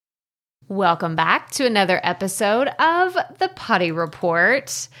Welcome back to another episode of the Potty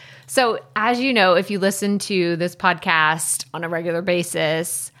Report. So, as you know, if you listen to this podcast on a regular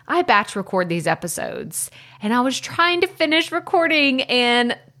basis, I batch record these episodes. And I was trying to finish recording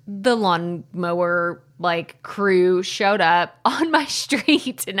and the lawnmower crew showed up on my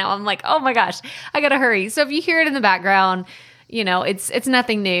street. And now I'm like, oh my gosh, I gotta hurry. So if you hear it in the background, you know, it's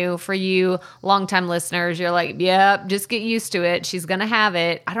nothing new for you longtime listeners. You're like, yep, just get used to it. She's going to have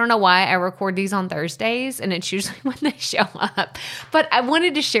it. I don't know why I record these on Thursdays, and it's usually when they show up. But I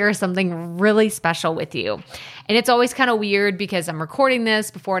wanted to share something really special with you. And it's always kind of weird because I'm recording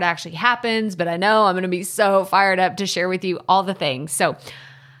this before it actually happens, but I know I'm going to be so fired up to share with you all the things. So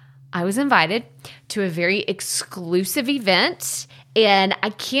I was invited to a very exclusive event, and I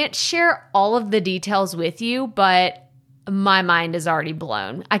can't share all of the details with you, but my mind is already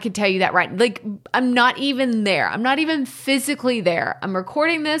blown. I could tell you that right. I'm not even there. I'm not even physically there. I'm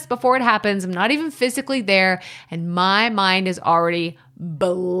recording this before it happens. I'm not even physically there. And my mind is already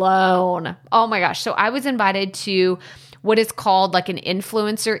blown. Oh my gosh. So I was invited to what is called an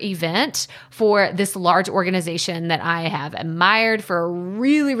influencer event for this large organization that I have admired for a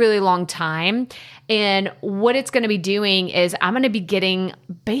really, really long time. And what it's going to be doing is I'm going to be getting,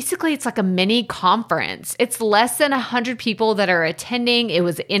 basically it's like a mini conference. It's less than 100 people that are attending. It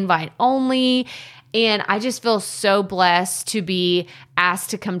was invite only. And I just feel so blessed to be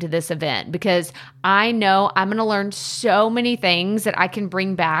asked to come to this event because I know I'm going to learn so many things that I can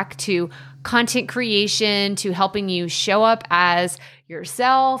bring back to content creation, to helping you show up as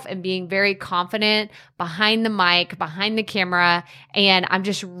yourself and being very confident behind the mic, behind the camera. And I'm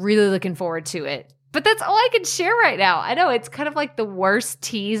just really looking forward to it. But that's all I can share right now. I know it's kind of like the worst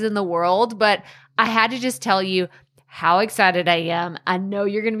tease in the world, but I had to just tell you how excited I am. I know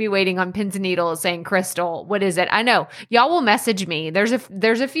you're going to be waiting on pins and needles saying, Crystal, what is it? I know y'all will message me. There's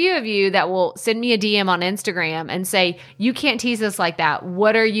a few of you that will send me a DM on Instagram and say, you can't tease us like that.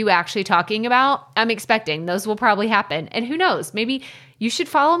 What are you actually talking about? I'm expecting those will probably happen. And who knows, maybe you should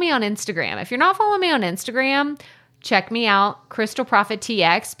follow me on Instagram. If you're not following me on Instagram, check me out, Crystal Profit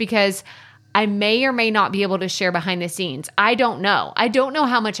TX, because I may or may not be able to share behind the scenes. I don't know. I don't know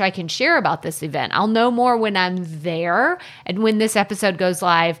how much I can share about this event. I'll know more when I'm there. And when this episode goes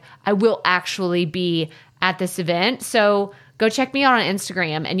live, I will actually be at this event. So go check me out on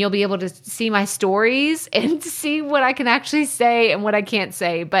Instagram and you'll be able to see my stories and see what I can actually say and what I can't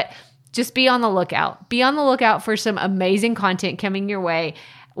say. But just be on the lookout. Be on the lookout for some amazing content coming your way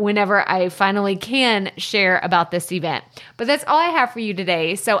whenever I finally can share about this event. But that's all I have for you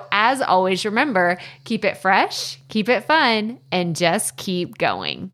today. So as always, remember, keep it fresh, keep it fun, and just keep going.